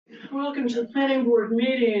welcome to the planning board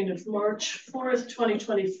meeting of March 4th,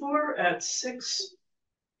 2024 at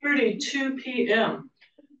 6:32 p.m.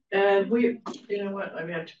 And we, you know what, I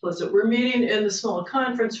have to close it. We're meeting in the small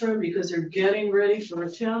conference room because they're getting ready for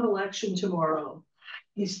a town election tomorrow.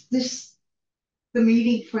 Is this the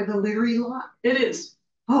meeting for the Leary lot? It is.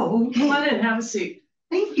 Oh, okay. Come on in, have a seat.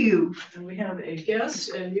 Thank you. And we have a guest,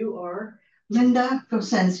 and you are? Linda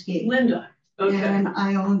Kosensky. Linda. Okay. And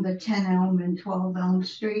I own the 10 Elm and 12 Elm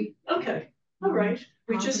Street. Okay. All right.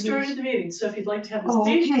 We just started the meeting, so if you'd like to have a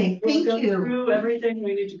seat, okay. We'll go you. Through everything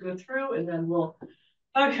we need to go through, and then we'll.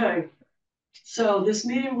 Okay. So this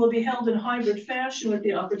meeting will be held in hybrid fashion with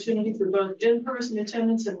the opportunity for both in-person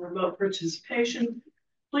attendance and remote participation.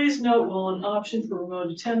 Please note, while an option for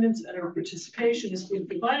remote attendance and or participation is being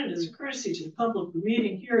provided as a courtesy to the public, the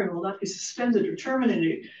meeting hearing will not be suspended or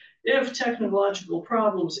terminated if technological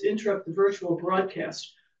problems interrupt the virtual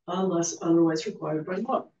broadcast, unless otherwise required by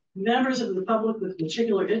law. Members of the public with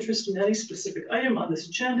particular interest in any specific item on this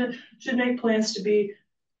agenda should make plans to be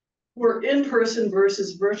for in-person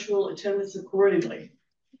versus virtual attendance accordingly.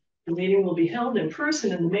 The meeting will be held in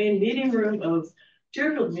person in the main meeting room of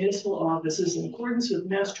Deerfield Municipal Offices in accordance with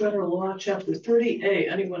Mass General Law, Chapter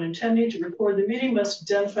 30A. Anyone intending to record the meeting must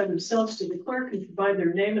identify themselves to the clerk and provide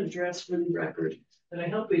their name and address for the record. And I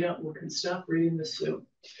hope we can stop reading this soon.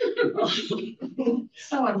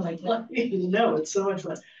 So unlikely. No, it's so much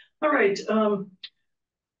fun. All right.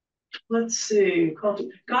 Let's see.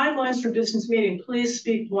 Guidelines for business meeting. Please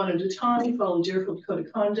speak one at a time. Follow Deerfield Code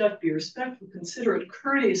of Conduct. Be respectful, considerate,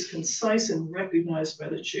 courteous, concise, and recognized by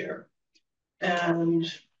the chair. And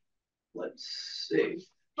let's see.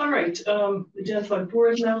 All right. Identify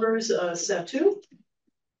board members. Satu.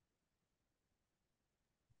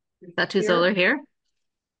 Satu Zoller here.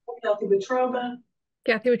 Kathy Wetruba.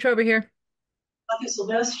 Kathy Wetruba here. Kathy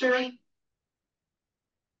Sylvester.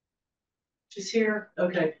 She's here.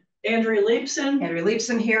 Okay. Andrea Leibson. Andrea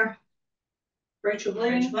Leibson here. Rachel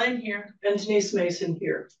Blaine here. And Denise Mason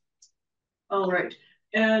here. All right.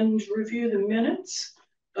 And review the minutes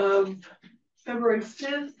of February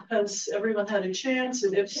 5th. Has everyone had a chance?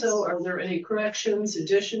 And if so, are there any corrections,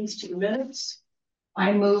 additions to the minutes?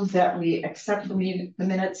 I move that we accept the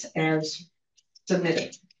minutes as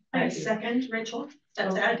submitted. I second, Rachel.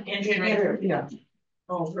 That's Andrea. Yeah.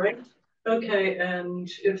 All right. Okay.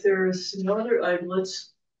 And if there's no other, I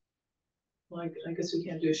guess we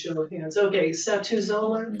can't do a show of hands. Okay. Satu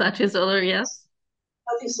Zoller. Satu Zoller, yes.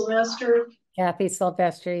 Kathy Sylvester. Kathy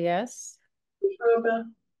Sylvester, yes.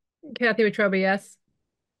 Wetruba. Kathy Wetruba, yes.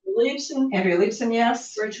 Leibson. Andrea Leibson,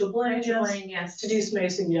 yes. Rachel Blaine, Rachel yes. Blaine, yes. Denise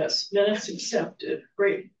Mason, yes. Minutes accepted.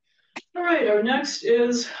 Great. All right. Our next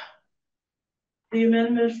is the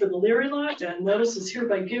amendment for the Leary lot, and notice is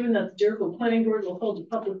hereby given that the Deerfield Planning Board will hold a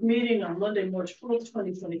public meeting on Monday, March 4th,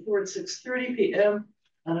 2024 at 6:30 p.m.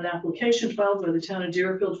 on an application filed by the town of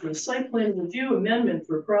Deerfield for a site plan review amendment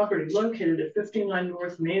for a property located at 59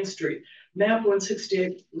 North Main Street, map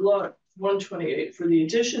 168, lot 128, for the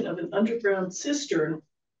addition of an underground cistern,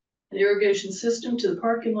 an irrigation system to the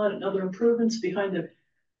parking lot, and other improvements behind the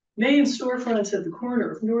main storefronts at the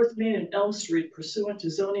corner of North Main and Elm Street pursuant to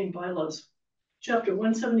zoning bylaws. Chapter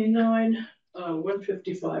 179,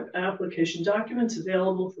 155, application documents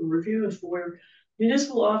available for review and for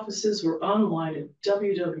municipal offices or online at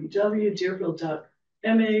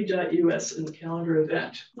www.deerfield.ma.us in the calendar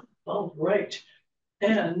event. All right.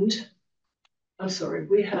 And I'm sorry,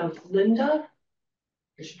 we have Linda.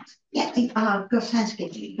 Yeah,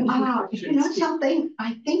 Kosensky. You know something?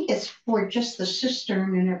 I think it's for just the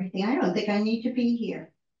cistern and everything. I don't think I need to be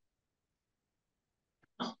here.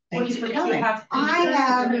 Thank you for coming.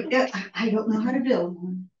 I don't know how to build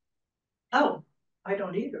one. Oh, I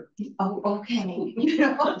don't either. Oh, okay. You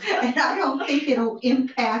know, and I don't think it'll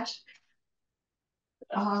impact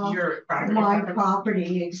your property. My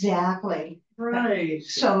property, exactly. Right.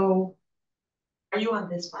 So Are you on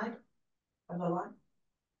this side of the line?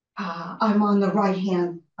 I'm on the right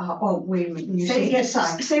hand. Wait a minute.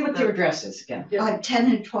 Say what your address is again.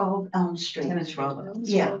 10 and 12 Elm Street. 10 and 12.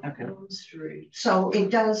 Yeah. Okay. Elm Street. So it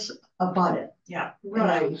does abut it. Yeah.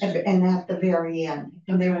 Right. And at the very end.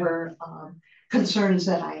 And there were concerns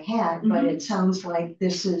that I had, but it sounds like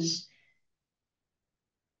this is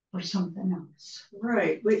for something else.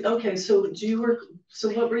 Right. Wait. Okay. So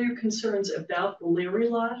what were your concerns about the Leary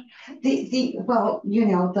lot? Well, you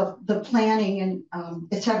know, the planning and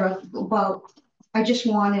etc. Well, I just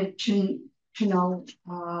wanted to know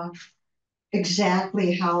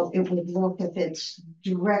exactly how it would look if it's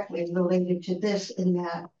directly related to this, and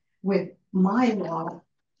that with my law.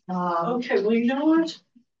 Okay. Well, you know what?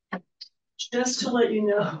 just to let you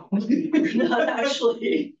know, we're not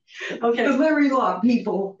actually, okay. The very law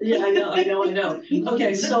people. Yeah, I know.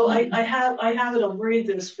 Okay, so I have it, I'll read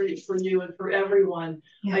this for you and for everyone.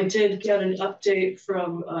 Yeah. I did get an update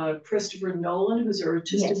from Christopher Nolan, who's our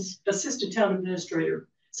assistant town administrator.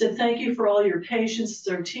 Said, thank you for all your patience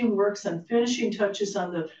as our team works on finishing touches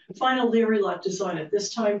on the final Leary lot design. At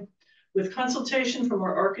this time, with consultation from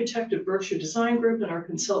our architect at Berkshire Design Group and our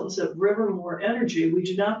consultants at Rivermore Energy, we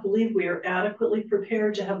do not believe we are adequately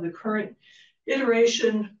prepared to have the current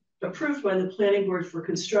iteration approved by the planning board for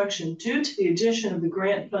construction. Due to the addition of the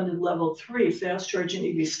grant-funded level 3 fast-charging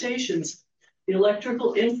EV stations, the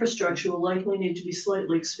electrical infrastructure will likely need to be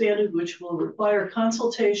slightly expanded, which will require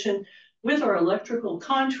consultation with our electrical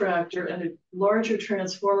contractor and a larger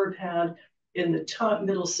transformer pad in the top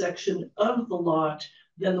middle section of the lot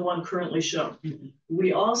than the one currently shown.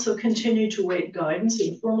 We also continue to await guidance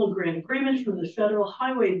and formal grant agreement from the Federal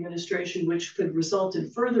Highway Administration, which could result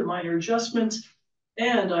in further minor adjustments.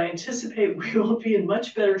 And I anticipate we will be in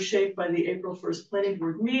much better shape by the April 1st planning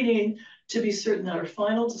board meeting to be certain that our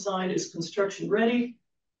final design is construction ready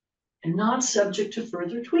and not subject to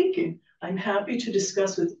further tweaking. I'm happy to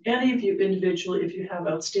discuss with any of you individually if you have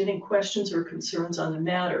outstanding questions or concerns on the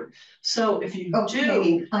matter. So if you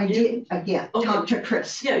do, I did, again, talk to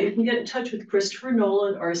Chris. Yeah, you can get in touch with Christopher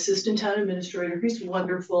Nolan, our assistant town administrator. He's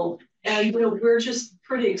wonderful. And we're just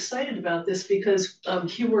pretty excited about this because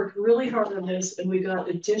he worked really hard on this and we got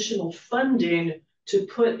additional funding to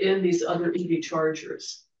put in these other EV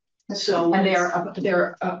chargers. So and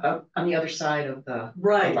they're on the other side of the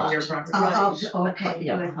right. lot. Your property. Okay.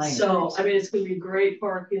 Yeah, behind So I mean, it's going to be a great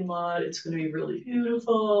parking lot. It's going to be really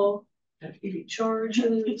beautiful. Have EV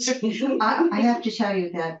chargers. I have to tell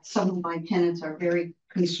you that some of my tenants are very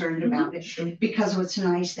concerned about it because what's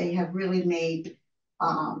nice, they have really made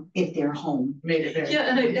it their home. Made it very.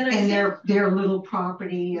 Yeah, and their little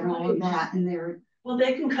property and all of that, and they're. Well,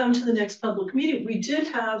 they can come to the next public meeting. We did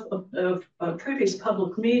have a previous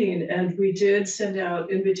public meeting and we did send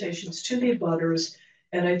out invitations to the abutters.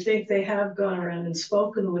 And I think they have gone around and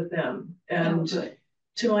spoken with them. And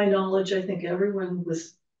to my knowledge, I think everyone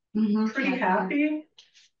was pretty happy.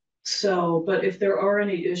 So, but if there are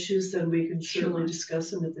any issues, then we can certainly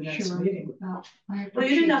discuss them at the next meeting. Well,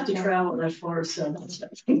 you didn't have to travel that far, so.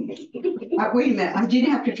 Wait a minute, I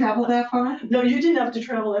didn't have to travel that far? No, you didn't have to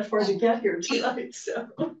travel that far to get here tonight, so.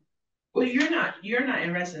 Well, you're not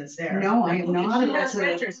in residence there. No, I am not a Yes,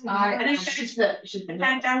 resident. renters. I In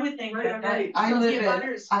fact, I would think that. I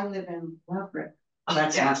live in Lovebrick. Oh,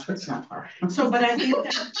 that's not far. So, but I think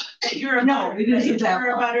that you're a No, it isn't that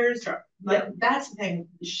you're a far. butters, but that's the thing,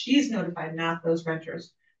 she's notified, not those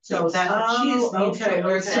renters. So that's what she's needs to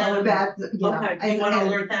alert So them. that, yeah. Okay. I want to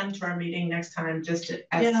alert them to our meeting next time, just to,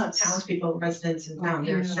 as townspeople, residents in town,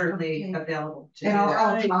 they're certainly available to do And that.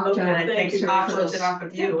 I'll talk to And I think you. off it off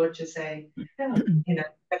of you, to say, you know,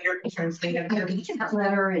 if your concerns, they have. I read that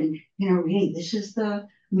letter and, hey, this is the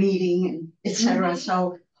meeting and et cetera,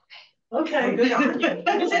 so. Okay. Good on you.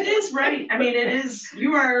 Because it is right, I mean, it is,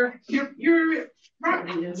 you're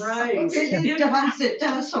property is. Right. It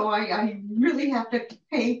does, so I really have to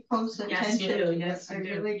pay close attention. Yes, you do, yes, I you do.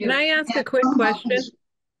 really do. Can I ask a And quick I'm not question?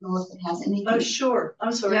 sure if it has anything. Oh, sure.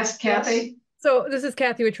 I'm sorry. Yes, Kathy? So this is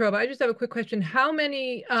Kathy Wetruba. I just have a quick question. How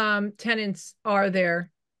many tenants are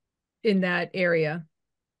there in that area?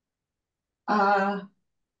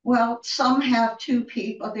 Well, some have two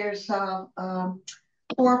people. There's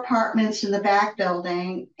 4 apartments in the back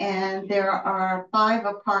building, and there are 5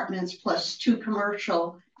 apartments plus 2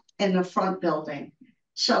 commercial in the front building.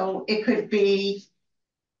 So it could be,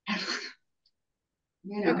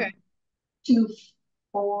 Okay. 2,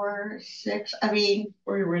 4, 6. I mean,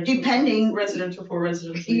 Or your depending. residential for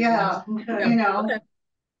residents. Yeah, Okay. Okay.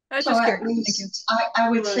 I was So just at curious. Thank you. least, I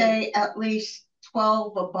would say at least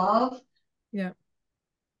 12 above. Yeah.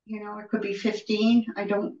 It could be 15. I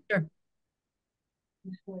don't.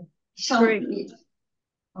 Sure. Great.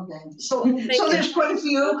 Okay. So there's quite a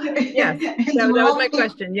few. Yes, that was my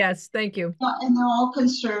question. Yes, thank you. And they're all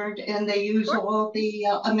concerned and they use all the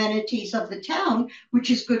amenities of the town, which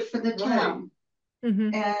is good for the town.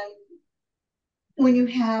 Mm-hmm. And when you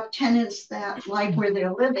have tenants that like where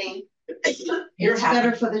they're living, it's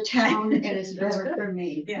better for the town and it's better for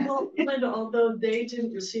me. Yeah. Well, Linda, although they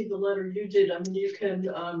didn't receive the letter you did, I mean, you can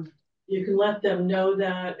let them know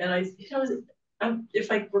that. And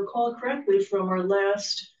if I recall correctly from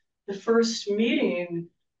the first meeting,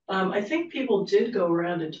 I think people did go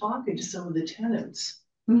around and talking to some of the tenants.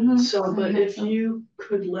 So, but if you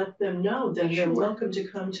could let them know, then they're Sure. welcome to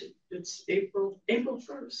come to, it's April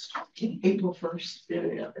 1st. April 1st.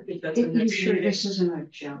 Yeah, I think that's a You next sure meeting. this isn't a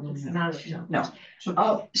joke? It's not a joke. No.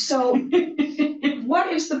 So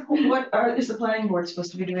what is the planning board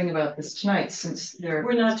supposed to be doing about this tonight, since they're?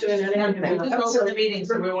 We're not doing anything. Nothing. We Just just- over the meeting,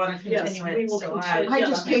 so we want to Yes, continue we it, will so continue. I Yeah,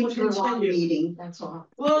 just we came will to the wrong continue. meeting, that's all.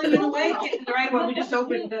 Well, you know, right, well, we just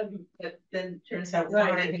opened them, but then turns out we're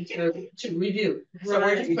not Right. having to review. So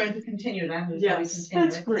we're just Right. going to continue it, I'm going to Yes, continue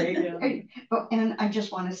that's it. great, yeah. Oh, and I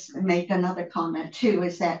just want to make another comment too,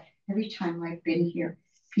 is that every time I've been here,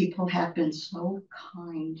 people have been so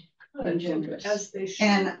kind, Good, generous. as they should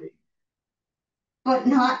And- be. but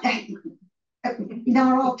not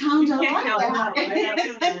all towns You are can't like count them out,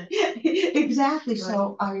 that. Exactly,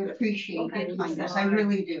 so I appreciate Okay. your kindness, I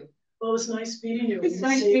really do. Well, it was nice meeting you. It's We'll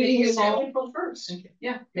nice see meeting you we'll see all. April 1st.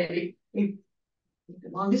 Yeah, Maybe.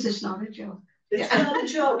 As long as it's not a joke. It's Yeah. not a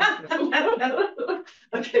joke.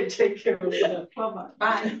 Okay, take care. Leah. Bye-bye.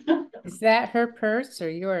 Bye. Is that her purse or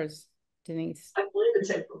yours, Denise? I believe it's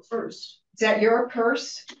April 1st. Is that your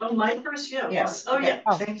purse? Oh, my first, yeah. Yes. Oh, yeah.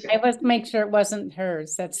 Oh, Thank you. I was make sure it wasn't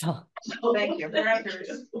hers, that's all. Thank you.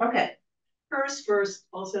 Okay. First,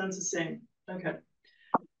 all sounds the same. Okay.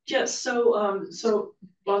 Yes, so, so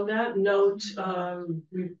on that note,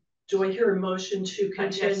 do I hear a motion to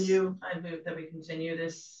continue? I move that we continue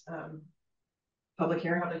this, Public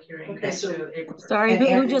hearing. public hearing. Okay, so- to April 1st. Sorry, And who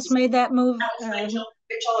Andrew- just made that move? Rachel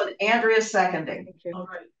and Andrea seconding. Thank you. All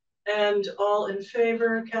right. And all in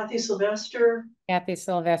favor, Kathy Sylvester, Kathy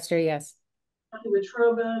Sylvester, yes. Kathy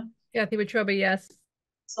Wetruba, Kathy Wetruba, yes.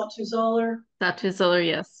 Satu Zoller, Dr. Zoller,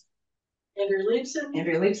 yes. Andrew Leibson,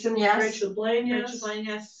 Andrea Leibson, yes. Rachel Blaine, Rachel yes. Blaine,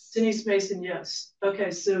 yes. Denise Mason, yes.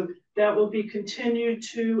 Okay, so that will be continued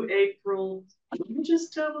to April. Let me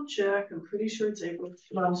just double check. I'm pretty sure it's April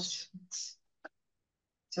 1st.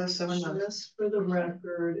 So in the. Just for the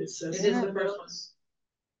record, it says. It is the first one.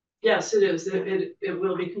 Yes, it is. It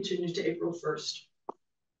will be continued to April 1st.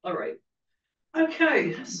 All right.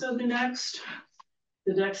 Okay, so the next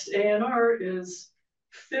A&R is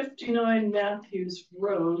 59 Matthews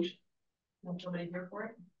Road. Want somebody here for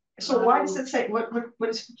it? So why does it say, what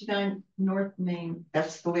is 59 North Main?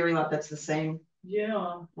 That's the Leary lot, that's the same.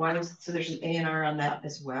 Yeah. Why is, so there's an A&R on that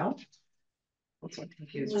as well? I'm so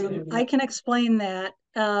confused. I can explain that.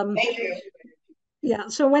 Thank you. Yeah,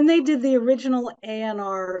 so when they did the original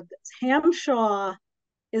A&R, Hampshaw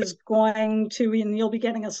is going to, and you'll be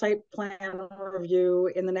getting a site plan review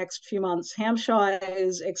in the next few months. Hampshaw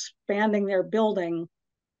is expanding their building.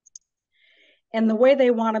 And the way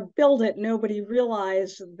they want to build it, nobody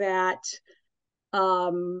realized that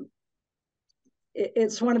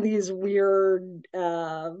it's one of these weird,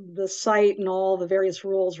 the site and all the various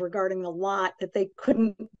rules regarding the lot, that they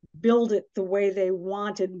couldn't build it the way they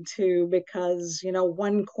wanted to because, you know,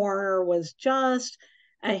 one corner was just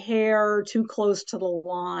a hair too close to the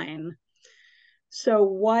line. So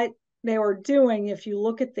what they were doing, if you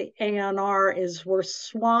look at the A&R, is we're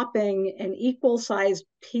swapping an equal sized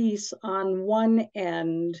piece on one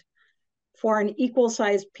end for an equal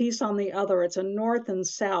sized piece on the other. It's a north and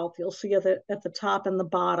south. You'll see it at the top and the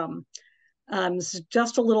bottom. It's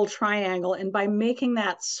just a little triangle. And by making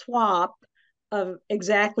that swap of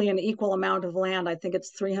exactly an equal amount of land, I think it's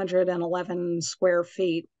 311 square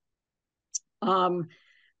feet,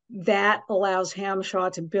 that allows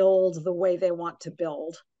Hampshaw to build the way they want to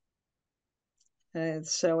build.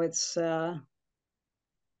 So it's,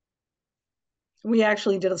 we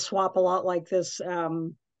actually did a swap a lot like this.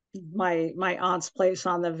 My aunt's place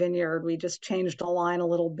on the vineyard, we just changed the line a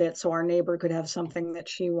little bit so our neighbor could have something that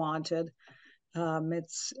she wanted.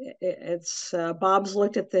 Bob's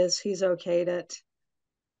looked at this, he's okayed it.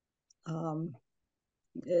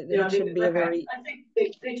 It should be a very. I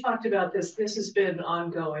think they talked about this. This has been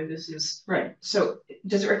ongoing. This is. Right, so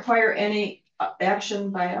does it require any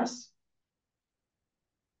action by us?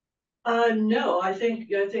 No, I think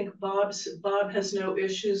Bob has no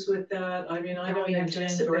issues with that. I mean, I don't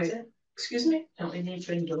anticipate. Excuse me? Don't we need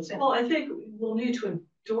to endorse it? Well, I think we'll need to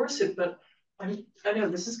endorse it, but I know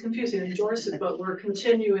this is confusing, endorse it, but we're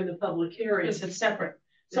continuing the public hearing. Because it's separate.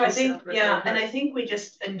 So I It's think, separate, yeah, okay. and I think we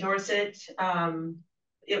just endorse it.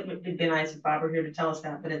 It would be nice if Bob were here to tell us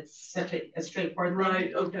that, but it's such a straightforward thing.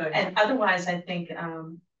 Right, okay. And otherwise, I think,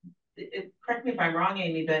 correct me if I'm wrong,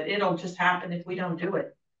 Amy, but it'll just happen if we don't do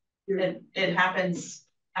it. It happens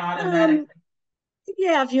automatically.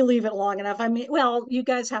 Yeah, if you leave it long enough. I mean, well, you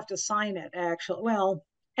guys have to sign it, actually. Well,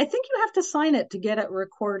 I think you have to sign it to get it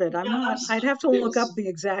recorded. I'd have to look up the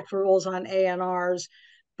exact rules on A&Rs,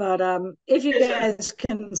 but if you guys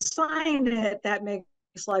can sign it, that makes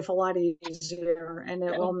life a lot easier, and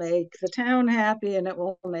it will make the town happy, and it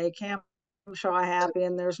will make Hampshire happy,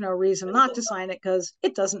 and there's no reason not to sign it because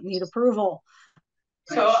it doesn't need approval.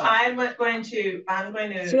 So I'm going to,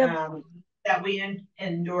 So, that we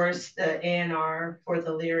endorse the A&R for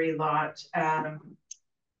the Leary lot, the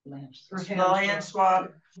land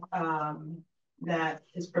swap, that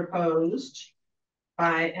is proposed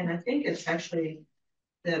by, and I think it's actually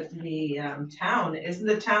the town, isn't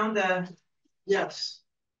the town Yes.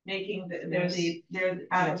 making they're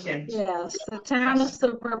okay. yes, the town is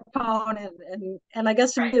the proponent, and I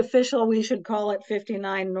guess to be official, we should call it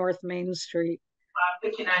 59 North Main Street.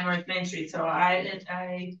 59 North Main Street. So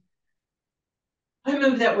I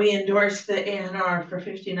move that we endorse the A&R for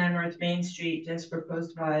 59 North Main Street as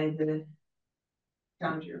proposed by the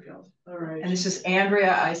town of Deerfield. All right. And this is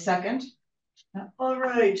Andrea, I second. All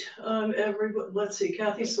right, let's see,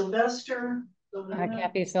 Kathy Sylvester.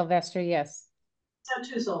 Kathy Sylvester, yes.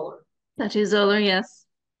 Satu Zoller. Satu Zoller, yes.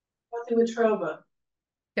 Kathy Wetruba.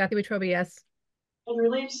 Kathy Wetruba, yes. Andrew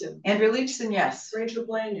Leibson. Andrew Leibson, yes. Rachel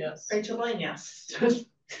Blaine, yes. Rachel Blaine, yes.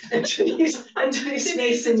 And Denise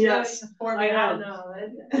Mason, yes. I know.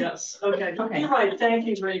 Yes, okay. Okay. You're right, thank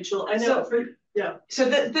you, Rachel. I know, yeah. So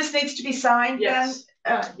this needs to be signed then?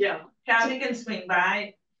 Yes. Yeah. Kathy can swing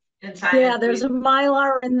by and sign. Yeah, there's a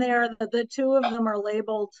Mylar in there. The two of them are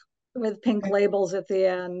labeled with pink labels at the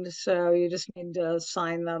end, so you just need to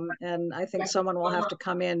sign them. And I think someone will have to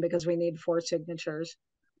come in because we need 4 signatures.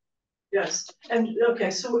 Yes, and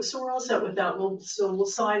okay, so we're all set with that. We'll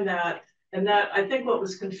sign that. And that, I think what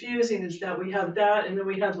was confusing is that we have that and then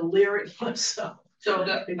we have the lyric. So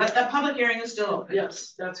the public hearing is still open.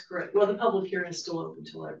 Yes, that's correct. Well, the public hearing is still open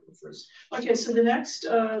until April 1st. Okay, so the next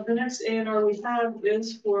A&R we have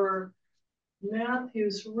is for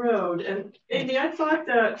Matthews Road. And Amy, I thought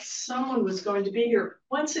that someone was going to be here.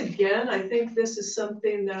 Once again, I think this is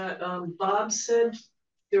something that Bob said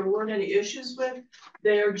there weren't any issues with.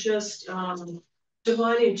 They're just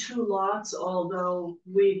dividing 2 lots, although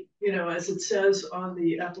we, as it says on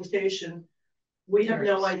the application, we have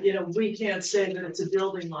no idea, we can't say that it's a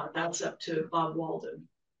building lot. That's up to Bob Walden.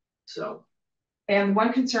 So. And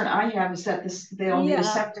one concern I have is that they'll need a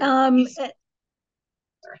septic.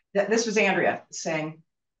 This was Andrea saying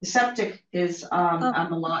the septic is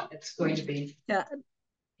on the lot that's going to be. Yeah.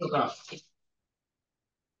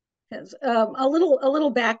 A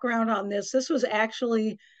little background on this. This was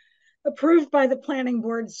actually approved by the planning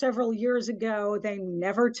board several years ago. They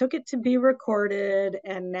never took it to be recorded,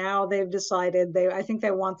 and now they've decided I think they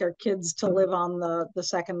want their kids to live on the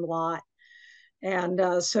second lot.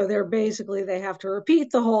 And so they have to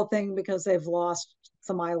repeat the whole thing because they've lost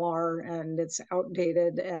the Mylar and it's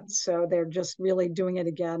outdated. And so they're just really doing it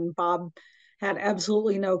again. Bob had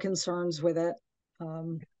absolutely no concerns with it.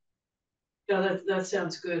 Yeah, that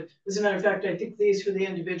sounds good. As a matter of fact, I think these were the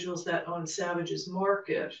individuals that own Savage's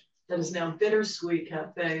Market, that is now Bittersweet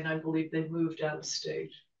Cafe, and I believe they moved out of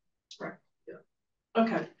state. Right. Yeah.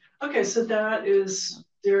 Okay. Okay. So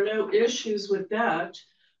there are no issues with that.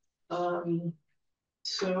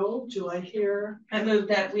 So do I hear? I move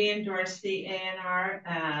that we endorse the A&R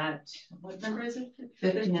at, what number is it?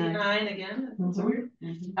 59 again. That's weird.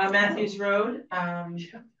 Matthews Road.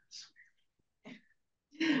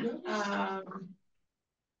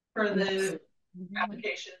 For the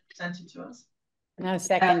application presented to us. No,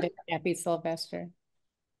 second, Kathy Sylvester.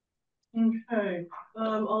 Okay.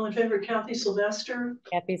 All in favor, Kathy Sylvester?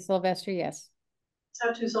 Kathy Sylvester, yes.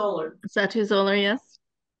 Satu Zoller? Satu Zoller, yes.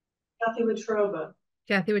 Kathy Wetruba?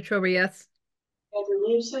 Kathy Wetruba, yes. Andrew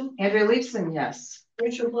Leibson? Andrew Leibson, yes.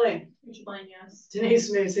 Rachel Blaine? Rachel Blaine, yes.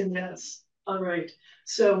 Denise Mason, yes. All right.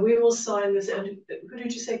 So we will sign this. And who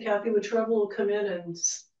did you say? Kathy Wetruba will come in and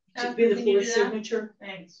be the 4th signature?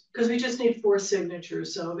 Thanks. Because we just need 4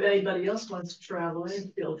 signatures. So if anybody else wants to travel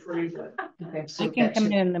in, feel free. But Okay, so I can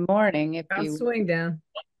come in the morning if I'll you. swing down.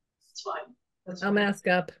 it's fine. That's I'll fine. mask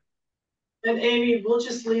up. And Amy, we'll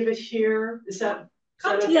just leave it here. Is that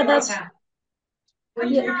okay? Yeah, that's.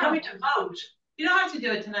 Well, you're coming to vote. You don't have to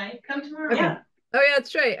do it tonight. Come tomorrow. Okay. Yeah. Oh yeah,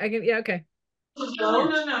 that's right. I can. Yeah. Okay. No.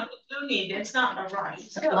 No need. It's not a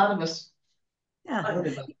rush. a lot of us. Yeah.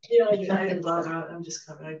 Yeah, I didn't bother. I'm just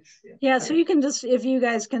coming. Yeah, so you can just, if you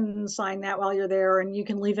guys can sign that while you're there, and you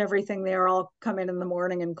can leave everything there, I'll come in the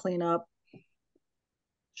morning and clean up.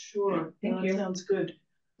 Sure. Thank you. Sounds good.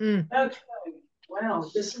 Mm. Okay. Wow,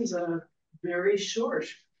 this is a very short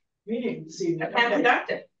meeting this evening. And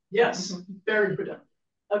productive. Yes, very productive.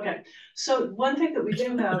 Okay, so one thing that we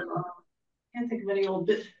do have, I can't think of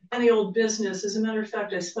any old business. As a matter of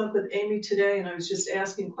fact, I spoke with Amy today and I was just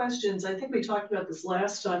asking questions. I think we talked about this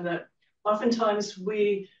last time, that oftentimes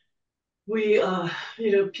we we,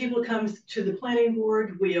 people come to the planning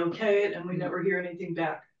board, we okay it, and we never hear anything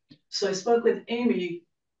back. So I spoke with Amy,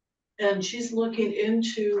 and she's looking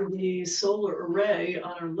into the solar array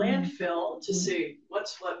on our landfill to see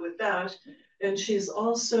what's what with that. And she's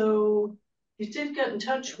also, you did get in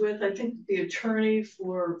touch with, I think, the attorney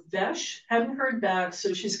for Vesh, haven't heard back,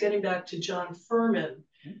 so she's getting back to John Furman.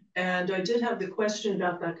 And I did have the question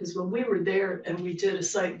about that, because when we were there and we did a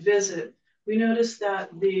site visit, we noticed that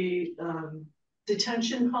the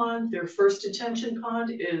detention pond, their first detention pond,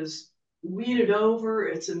 is weeded over,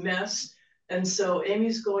 it's a mess. And so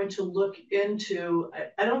Amy's going to look into,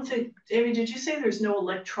 I don't think, Amy, did you say there's no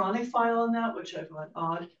electronic file on that, which I find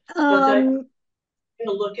odd? But I'm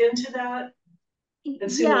gonna look into that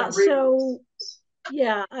and see Yeah, what it so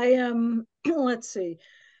yeah, I am. Let's see.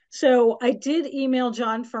 So I did email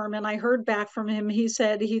John Furman. I heard back from him. He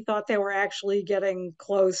said he thought they were actually getting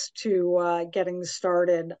close to getting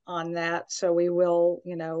started on that. So we will,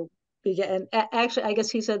 begin. Actually, I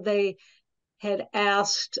guess he said they had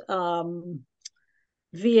asked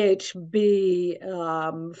VHB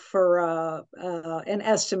for an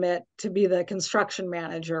estimate to be the construction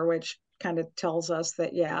manager, which kind of tells us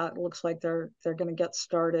that, yeah, it looks like they're going to get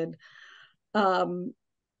started. And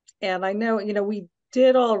I know, we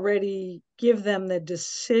did already give them the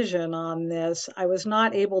decision on this. I was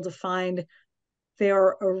not able to find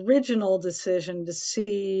their original decision to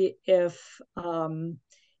see if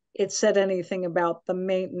it said anything about the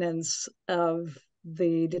maintenance of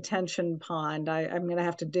the detention pond. I'm going to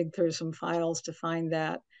have to dig through some files to find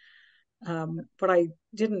that. What I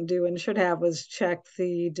didn't do and should have was check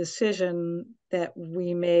the decision that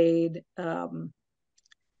we made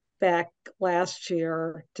back last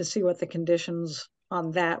year to see what the conditions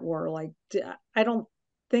on that were. Like, I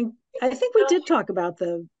think we did talk about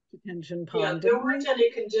the detention pond. there weren't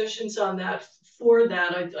any conditions on that for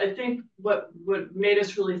that. I think what made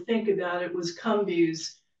us really think about it was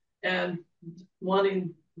Cumbies and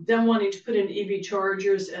wanting to put in EV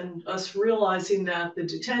chargers, and us realizing that the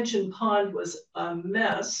detention pond was a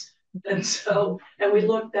mess. And so, and we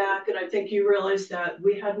looked back, and I think you realized that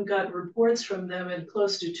we hadn't gotten reports from them in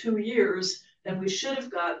close to 2 years, and we should have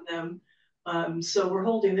gotten them. So we're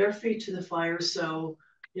holding their feet to the fire. So,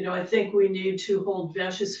 I think we need to hold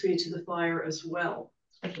Vesh's feet to the fire as well.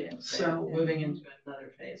 Okay, So moving into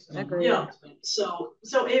another phase. Agreed. Yeah. So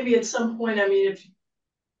maybe at some point, I mean, if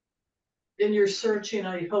in your searching,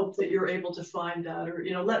 I hope that you're able to find that, or,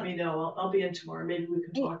 let me know. I'll be in tomorrow. Maybe we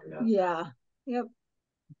can talk about it. Yeah. Yep.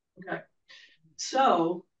 Okay.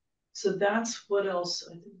 So that's what else.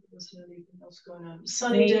 I think there wasn't anything else going on.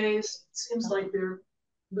 Sunny days, seems like they're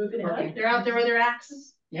moving ahead. They're out there with their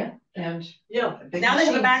axes. Yeah, and Yeah. Now they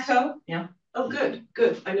have a backhoe. Yeah. Oh, good.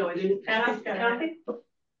 I know I didn't. Kathy?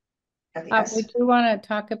 We do want to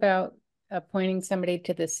talk about appointing somebody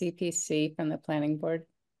to the CPC from the planning board.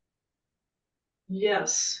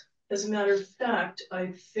 Yes. As a matter of fact,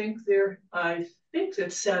 I think that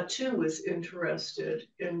Satu was interested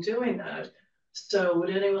in doing that. So would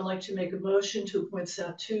anyone like to make a motion to appoint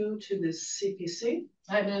Satu to the CPC?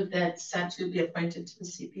 I move that Satu be appointed to the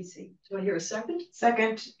CPC. Do I hear a second?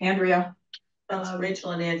 Second, Andrea. That's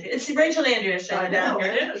Rachel and Andrea. It's Rachel and Andrea showing down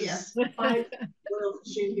here. It is. Yes.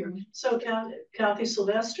 So Kathy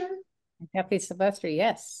Sylvester, Happy Sylvester,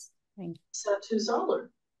 yes. Thank you. Satu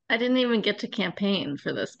Zoller. I didn't even get to campaign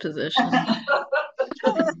for this position.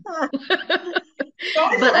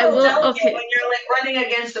 But I will. Okay. when you're like running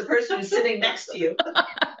against the person who's sitting next to you.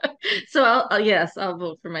 So I'll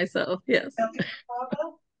vote for myself. Yes.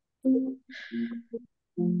 Oh,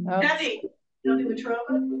 Kathy Wetruba.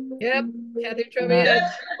 Yep, Kathy Wetruba,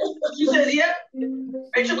 yes. She says, yep.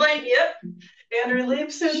 Rachel Blank, yep. Andrew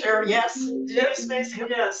Leibson. Sure, yes. Denise Mason,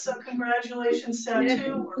 yes. So congratulations,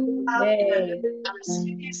 Satu. Yay.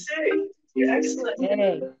 CPC. You're excellent.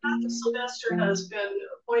 Yay. Kathy Sylvester has been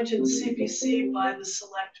appointed CPC by the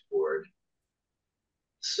select board.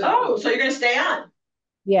 So you're gonna stay on?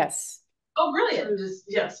 Yes, Oh, brilliant.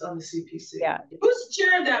 Yes, on the CPC. yeah, Who's the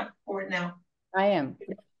chair of that board now? I am.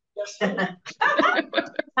 Yes.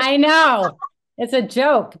 I know. It's a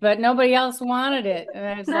joke, but nobody else wanted it. And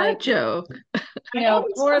I was Not a like, joke.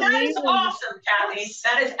 poor That is Lisa. awesome, Kathy.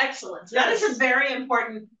 That is excellent. That is a very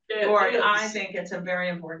important board. I think it's a very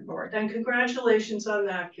important board. And congratulations on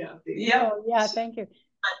that, Kathy. Yep. Oh, yeah, thank you.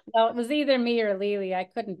 Well, it was either me or Lily. I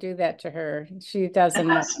couldn't do that to her. She doesn't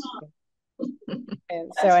know.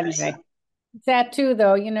 And so anyway, that too,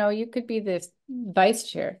 though, you could be the vice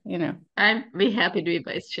chair, I'd be happy to be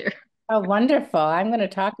vice chair. Oh, wonderful. I'm going to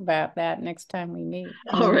talk about that next time we meet.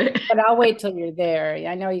 All right. But I'll wait till you're there.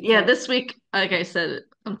 I know you Yeah, can't. this week, like I said,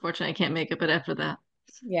 unfortunately, I can't make it, but after that.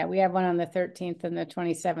 Yeah, we have one on the 13th and the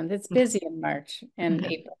 27th. It's busy in March and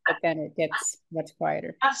April, but then it gets much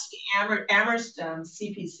quieter. Ask Amherst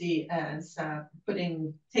CPC as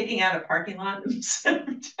taking out a parking lot. It's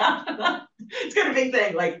got a big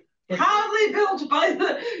thing, like proudly built by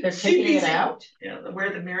the They're CPC. taking it out? Yeah,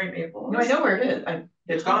 where the Mary Maple is. No, I know where it is.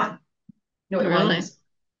 It's gone. No, it Really? wasn't.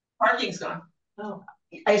 Parking's gone. Oh,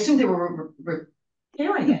 I assume they were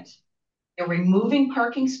repairing it. They're removing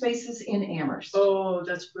parking spaces in Amherst. Oh,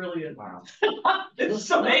 that's brilliant. Wow. It's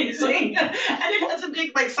amazing. And it has a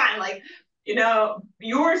big like sign like,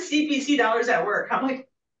 your CPC dollars at work. I'm like,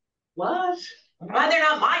 what? Why they're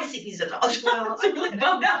not my CPC dollars? Well, I really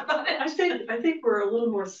don't know about it. I think we're a little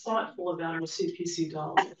more thoughtful about our CPC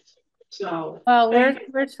dollars. So. Well,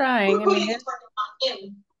 we're trying. I mean,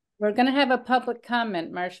 In. we're going to have a public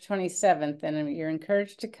comment March 27th, and you're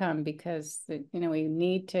encouraged to come because we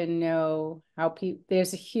need to know how people.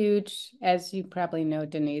 There's a huge, as you probably know,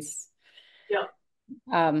 Denise.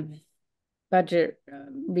 Yeah. Budget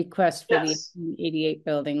request for Yes. the 88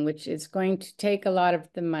 building, which is going to take a lot of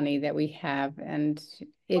the money that we have, and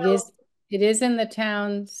it is in the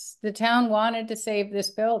town's. The town wanted to save this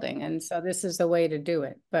building, and so this is the way to do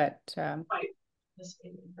it. But right.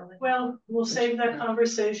 Well, we'll save that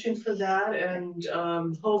conversation for that, and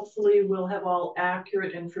hopefully we'll have all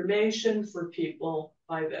accurate information for people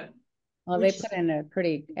by then. well, they put in a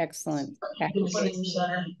pretty excellent package.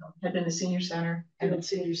 Had been the senior center And the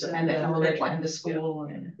senior center. and the elementary and the school.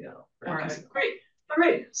 Yeah. And Yeah. Okay, great. All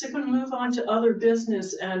right, so we're going to move on to other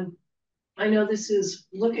business, and I know this is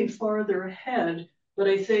looking farther ahead, but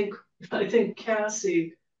I think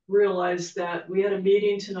Cassie realized that we had a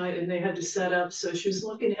meeting tonight and they had to set up, so she was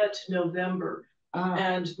looking ahead to November.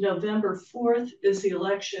 And November 4th is the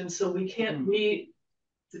election, so we can't meet,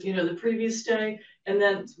 the previous day, and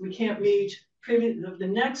then we can't meet the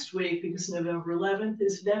next week because November 11th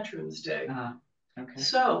is Veterans Day. Okay.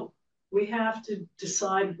 So we have to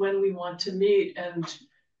decide when we want to meet, and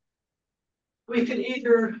we could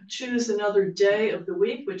either choose another day of the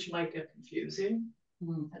week, which might get confusing.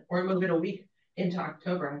 Or move it a week into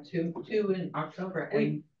October, two in October. And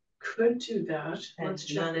we could do that. And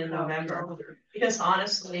let's none check in it out. November. Because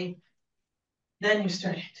honestly, then you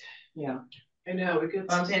start. Yeah, I know it gets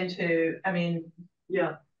bump into. I mean,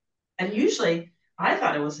 yeah. And usually, I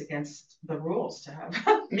thought it was against the rules to have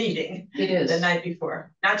a meeting. It is the night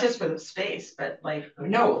before, not just for the space, but like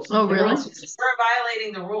no. Oh, really? We're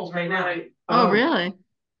violating the rules right now. Right. Oh, really?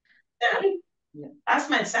 Yeah. That's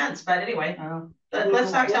my sense, but anyway.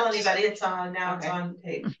 Let's not tell anybody. It's on now. Okay. It's on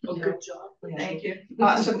tape. Oh, good job. Thank you.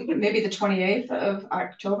 So maybe the 28th of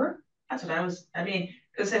October. That's what I was. I mean,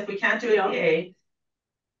 because if we can't do it the 8th,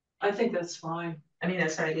 I think that's fine. I mean,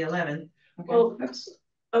 that's sorry, the 11th. Okay. Well, that's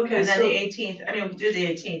okay. And then the 18th. I mean, we can do the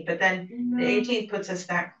 18th, but then the 18th puts us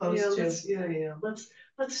that close to.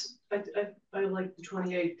 Let's. I like the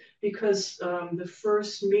 28th because the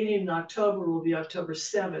first meeting in October will be October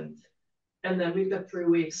 7th. And then we've got 3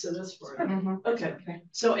 weeks, so that's fine. Okay.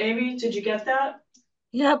 So Amy, did you get that?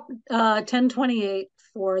 Yep, 10/28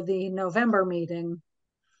 for the November meeting.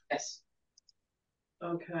 yes.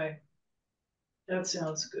 Okay. That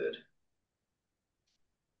sounds good.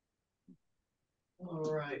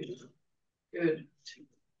 All right. Good.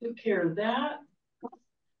 Took care of that.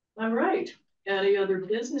 All right. Any other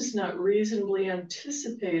business not reasonably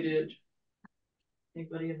anticipated?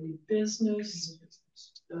 Anybody have any business? Let's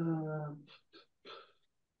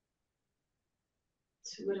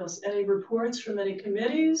see what else. Any reports from any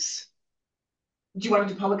committees? Do you want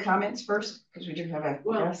to do public comments first? Because we do have a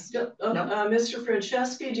guest. Mr.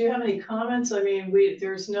 Franceschi, do you have any comments? I mean,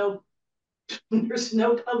 there's no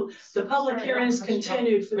public. The public hearings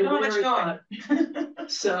continued for the very part.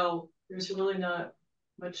 So there's really not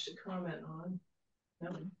much to comment on.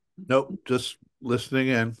 No. Nope, just listening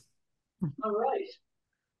in. All right.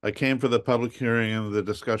 I came for the public hearing and the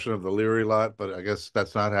discussion of the Leary lot, but I guess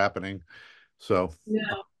that's not happening. So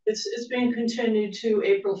no, it's being continued to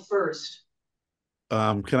April 1st.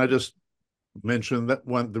 Can I just mention that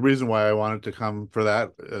the reason why I wanted to come for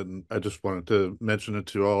that, and I just wanted to mention it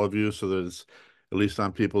to all of you so that it's at least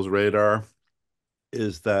on people's radar,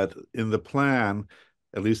 is that in the plan,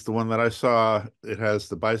 at least the one that I saw, it has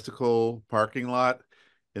the bicycle parking lot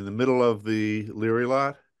in the middle of the Leary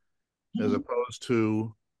lot, as opposed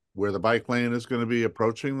to where the bike lane is going to be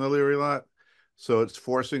approaching the Leary lot. So it's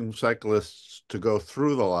forcing cyclists to go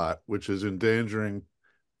through the lot, which is endangering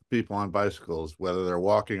people on bicycles, whether they're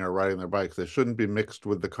walking or riding their bikes. They shouldn't be mixed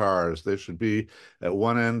with the cars. They should be at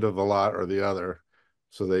one end of the lot or the other,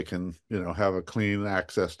 so they can, have a clean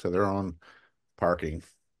access to their own parking.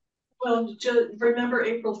 Well, just remember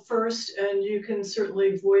April 1st, and you can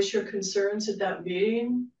certainly voice your concerns at that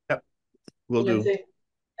meeting. Yep, will And I do. think,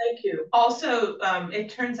 thank you. Also, it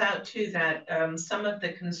turns out too that some of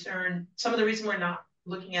the reason we're not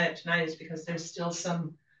looking at it tonight is because there's still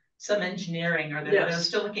some engineering, or they're Yes.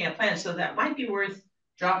 still looking at plans. So that might be worth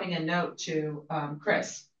dropping a note to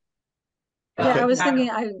Chris. Yeah, I was How- thinking,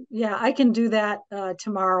 I can do that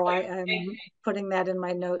tomorrow. I'm putting that in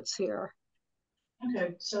my notes here.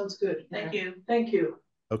 Okay, sounds good. Thank you. Thank you.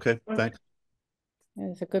 Okay, thanks.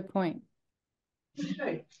 That's a good point.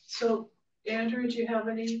 Okay, so Andrew, do you have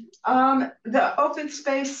any? The Open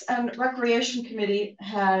Space and Recreation Committee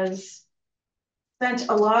has spent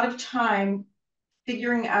a lot of time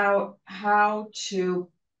figuring out how to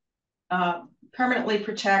permanently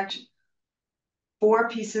protect four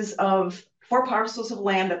parcels of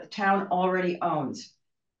land that the town already owns.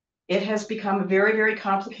 It has become a very, very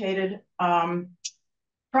complicated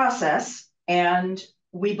process, and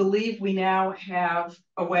we believe we now have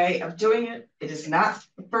a way of doing it. It is not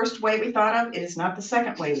the first way we thought of. It is not the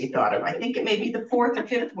second way we thought of. I think it may be the fourth or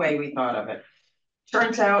fifth way we thought of it.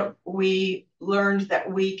 Turns out we learned that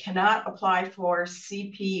we cannot apply for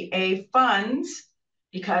CPA funds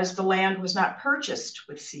because the land was not purchased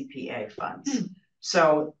with CPA funds.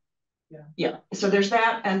 So so there's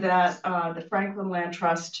that, and that the Franklin Land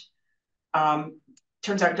Trust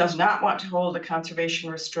turns out does not want to hold a conservation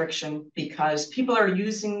restriction because people are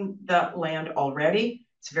using the land already.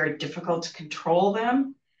 It's very difficult to control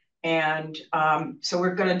them. And so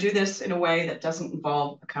we're going to do this in a way that doesn't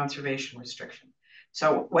involve a conservation restriction.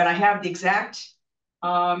 So when I have the exact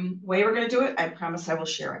way we're going to do it, I promise I will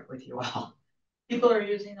share it with you all. People are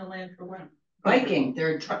using the land for what? Biking.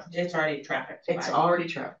 It's already trafficked. It's already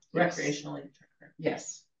trafficked. Recreationally trafficked.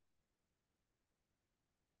 Yes.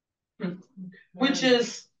 Which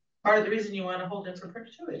is part of the reason you want to hold it for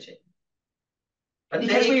perpetuity. But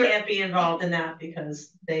because they can't be involved in that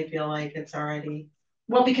because they feel like it's already.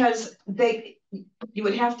 Well, because you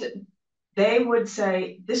would have to, they would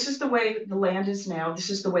say, this is the way the land is now. This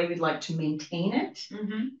is the way we'd like to maintain it.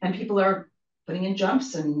 Mm-hmm. And people are putting in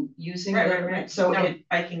jumps and using Right. So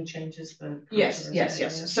biking changes the. Yes.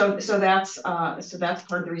 So that's part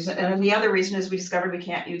of the reason. And then the other reason is we discovered we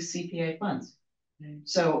can't use CPA funds.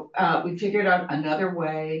 So we figured out another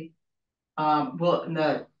way.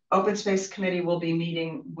 The Open Space Committee will be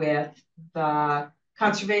meeting with the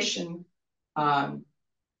Conservation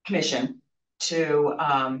Commission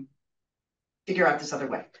to figure out this other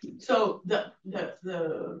way. So the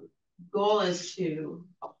goal is to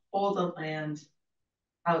hold the land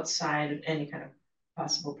outside of any kind of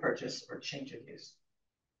possible purchase or change of use.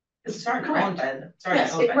 It's already owned by them.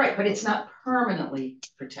 Right, but it's not permanently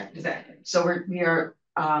protected. Exactly. So we are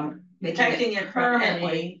protecting it from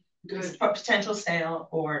any potential sale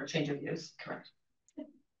or change of use. Correct.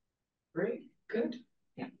 Great, good.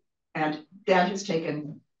 Yeah, and that has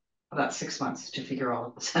taken about 6 months to figure all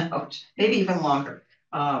of this out, maybe even longer.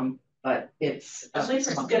 But it's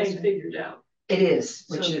getting figured out. It is,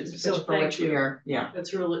 which we are.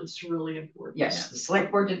 It's really important. Yes, the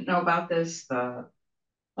select board didn't know about this. The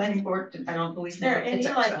planning board, I don't believe. Is there any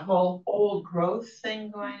a whole old growth thing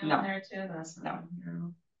going on there too? That's no.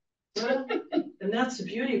 Well, and that's the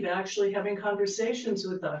beauty of actually having conversations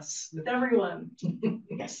with us, with everyone.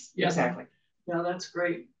 Yes, exactly. Yeah, that's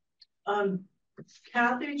great.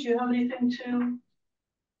 Kathy, do you have anything to?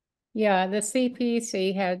 Yeah, the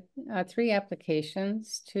CPC had 3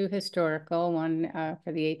 applications, 2 historical, one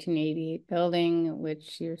for the 1888 building,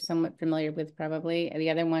 which you're somewhat familiar with probably. And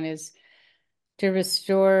the other one is to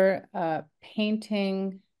restore a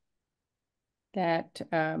painting that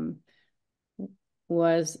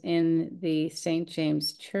was in the St.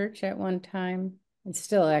 James Church at one time. It's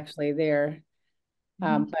still actually there,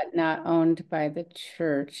 but not owned by the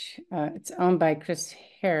church. It's owned by Chris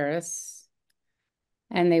Harris.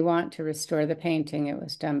 And they want to restore the painting. It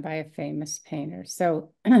was done by a famous painter.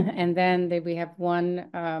 So, and then we have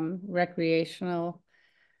one recreational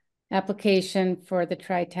application for the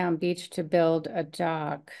Tri-Town Beach to build a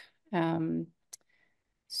dock. And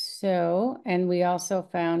we also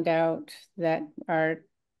found out that our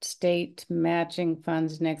state matching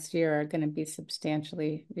funds next year are going to be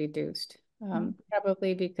substantially reduced.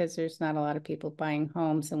 Probably because there's not a lot of people buying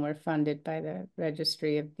homes, and we're funded by the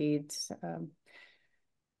Registry of Deeds.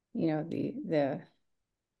 You know, the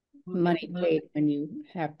money paid when you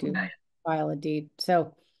have to file a deed.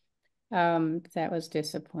 So that was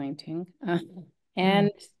disappointing.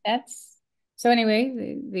 And so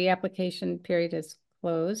anyway, the application period is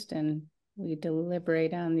closed, and we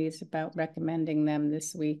deliberate on these about recommending them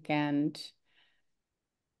this weekend.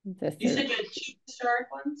 You said you had 2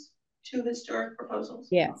 historic ones? two historic proposals?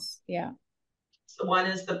 Yes, yeah. So one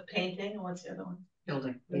is the painting, and what's the other one?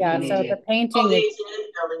 Building. Yeah, so the Oh, painting the is,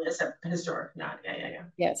 18 building is a historic, not, yeah.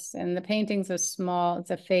 yes, and the painting's it's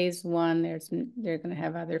a phase one. They're gonna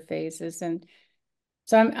have other phases, and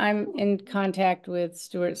so I'm in contact with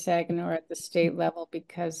Stuart Saganor at the state level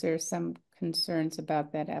because there's some concerns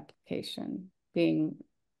about that application being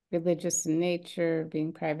religious in nature,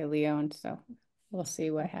 being privately owned, so we'll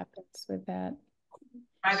see what happens with that.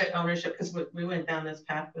 Private ownership, because we went down this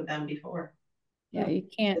path with them before. Yeah, you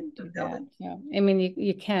can't do that. So, I mean,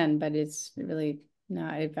 you can, but it's really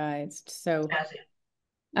not advised. So,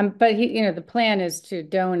 but the plan is to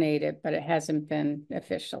donate it, but it hasn't been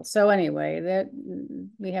official. So anyway, that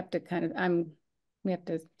we have to we have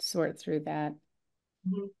to sort through that.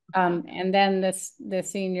 And then the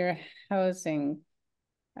senior housing.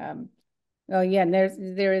 Oh yeah, and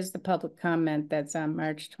there is the public comment that's on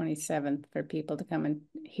March 27th for people to come and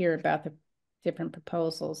hear about the different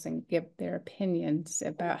proposals and give their opinions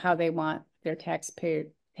about how they want their tax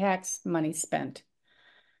money spent,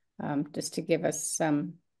 just to give us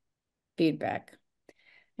some feedback.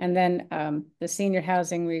 And then the senior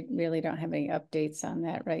housing, we really don't have any updates on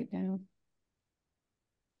that right now.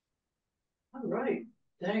 All right,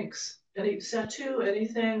 thanks. Satu,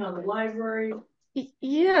 anything on the library?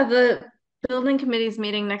 Yeah, the building committee's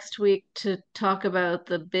meeting next week to talk about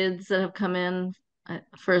the bids that have come in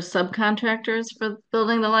for subcontractors for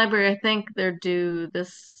building the library. I think they're due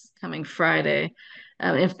this coming Friday.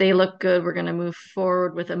 If they look good, we're going to move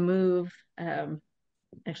forward with a move.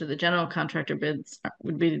 Actually, the general contractor bids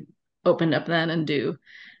would be opened up then and due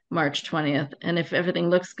March 20th. And if everything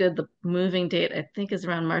looks good, the moving date, I think, is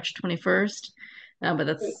around March 21st. But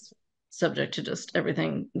that's subject to just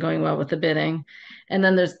everything going well with the bidding. And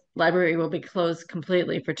then library will be closed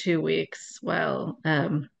completely for 2 weeks while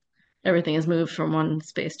everything is moved from one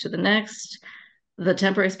space to the next. The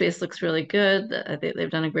temporary space looks really good. They've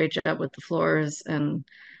done a great job with the floors, and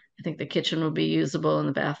I think the kitchen will be usable and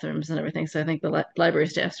the bathrooms and everything. So I think the library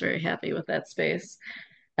staff's very happy with that space.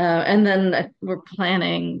 And then we're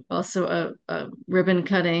planning also a ribbon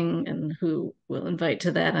cutting, and who we'll invite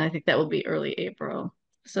to that. And I think that will be early April.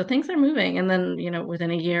 So things are moving. And then,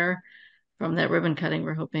 within a year from that ribbon cutting,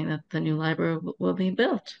 we're hoping that the new library will be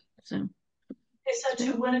built. So. Hey,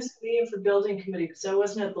 Satu, when is the meeting for building committee? Because I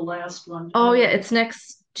wasn't at the last one. Oh yeah, it's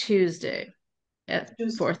next Tuesday at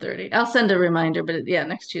 4:30. I'll send a reminder, but yeah,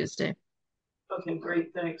 next Tuesday. Okay,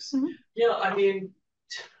 great, thanks. Yeah, I mean,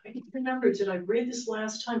 I can't remember, did I read this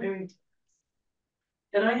last time? I mean,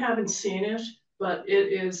 and I haven't seen it, but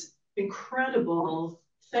it is incredible.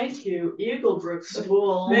 Thank you, Eaglebrook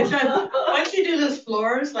School. Once you do those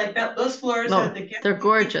floors, like that, those floors are they're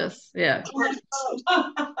gorgeous. Yeah.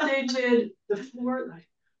 They did the floor.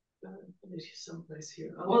 Someplace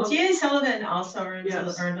here. Well, TA Sullivan also earned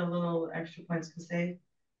a little extra points because they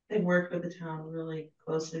worked with the town really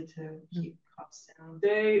closely to keep costs down.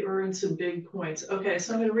 They earned some big points. Okay,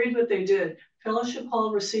 so I'm going to read what they did. Fellowship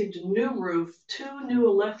Hall received a new roof, 2 new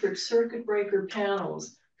electric circuit breaker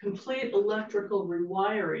panels, complete electrical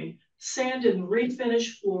rewiring, sanded and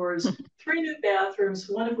refinished floors, 3 new bathrooms,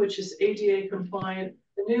 one of which is ADA compliant,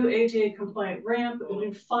 a new ADA compliant ramp, a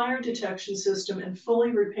new fire detection system, and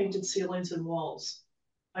fully repainted ceilings and walls.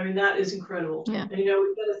 I mean, that is incredible. Yeah. And we've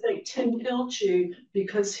got to thank Tim Pilchi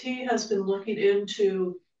because he has been looking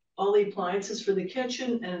into all the appliances for the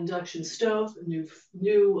kitchen, an induction stove, a new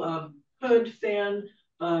hood, fan,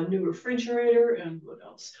 new refrigerator, and what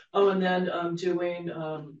else? Oh, and then doing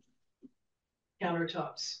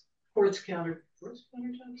countertops, quartz countertops,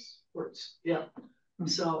 quartz. Yeah.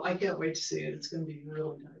 So I can't wait to see it. It's going to be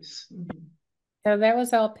really nice. So that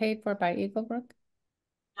was all paid for by Eaglebrook?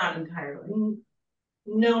 Not entirely.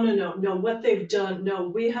 No. What they've done, no,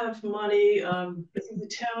 we have money. I think the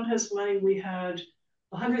town has money. We had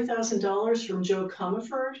 $100,000 from Joe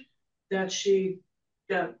Comerford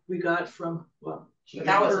that we got from, well,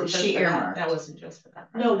 that wasn't just for that.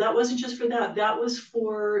 No, that wasn't just for that. That was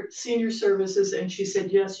for senior services. And she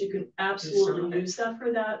said, yes, you can absolutely use that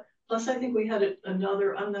for that. Plus, I think we had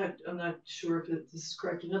another, I'm not sure if this is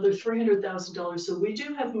correct, another $300,000. So we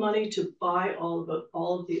do have money to buy all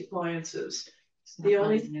of the appliances. The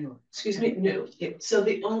only new. Excuse me, new. So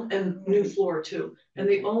and new floor too. And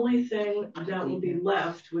the only thing that will be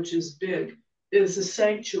left, which is big, is the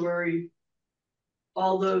sanctuary.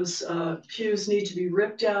 All those pews need to be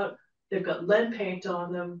ripped out. They've got lead paint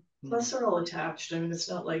on them. Plus they're all attached. I mean, it's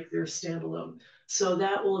not like they're standalone. So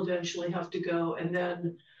that will eventually have to go. And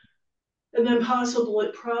then And then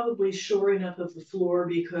probably shoring up of the floor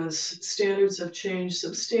because standards have changed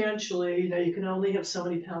substantially. You know, you can only have so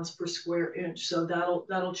many pounds per square inch, so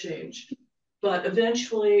that'll change. But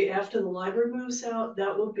eventually, after the library moves out,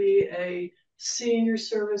 that will be a senior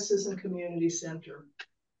services and community center.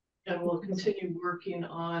 And we'll continue working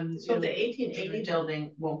on. So the 1880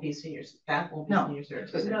 building won't be seniors, that won't be No. senior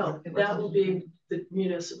services. No, that will be the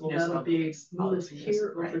municipal, that'll be moved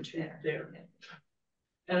here over right to there. Yeah.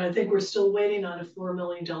 And I think we're still waiting on a $4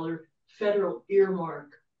 million federal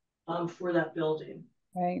earmark for that building.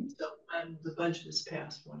 Right. So, and the budget is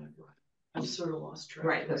passed whenever. I've sort of lost track.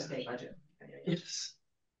 Right, of the that. state budget. Yes.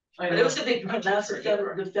 But it was a big budget. That's for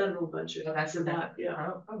the federal budget. So that's for that,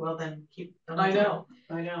 yeah. Oh, well, then keep. I know.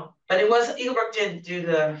 But it was, Eaglebrook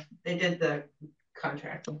they did the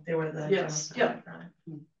contract. They were the. Yes, yeah.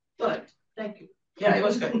 But, thank you. Yeah, it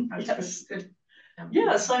was good. Yes, good.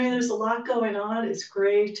 Yes, I mean, there's a lot going on. It's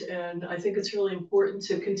great. And I think it's really important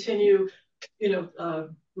to continue,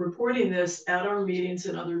 reporting this at our meetings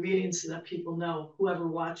and other meetings so that people know, whoever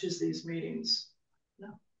watches these meetings. No.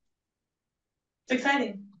 It's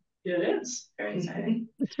exciting. It is. Very exciting.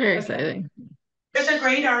 It's very Okay. exciting. There's a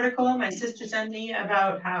great article my sister sent me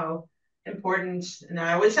about how important, and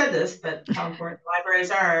I always said this, but how important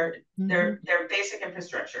libraries are, their basic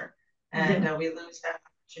infrastructure. And we lose that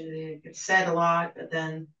opportunity. It gets said a lot, but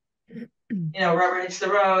then, rubber hits the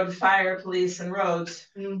road, fire, police, and roads,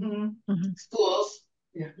 schools,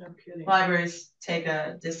 Yeah, no kidding. libraries take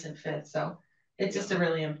a distant fifth. So it's just a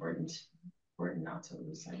really important not to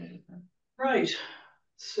lose sight of it. Right.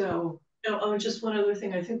 So, just one other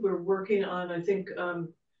thing I think we're working on, I think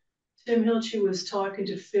Tim Hilchey was talking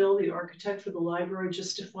to Phil, the architect for the library,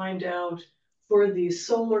 just to find out for the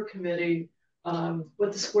solar committee,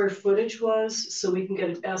 what the square footage was, so we can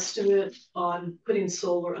get an estimate on putting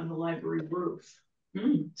solar on the library roof.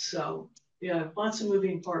 So, yeah, lots of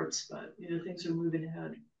moving parts, but, things are moving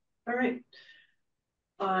ahead. All right.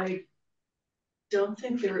 I don't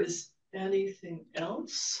think there is anything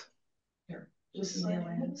else. Just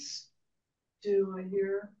silence. Do I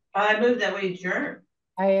hear? I move that we adjourn.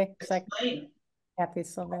 I second Explain. Kathy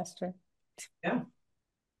Sylvester. I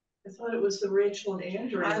thought it was the Rachel and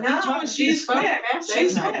Andrew. I know, she's quick.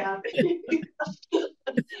 She's not quick. happy.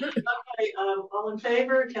 Okay, all in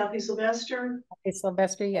favor, Kathy Sylvester, Kathy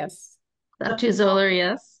Sylvester, yes. Dr. Zoller,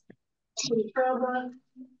 yes. Petroba,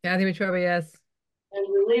 Kathy Wetruba, yes.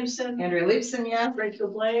 Andrew Leibson, Andrew Leibson, yeah. Rachel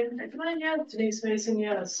Blaine, yes. Denise Mason,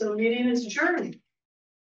 yes. So meeting is adjourned.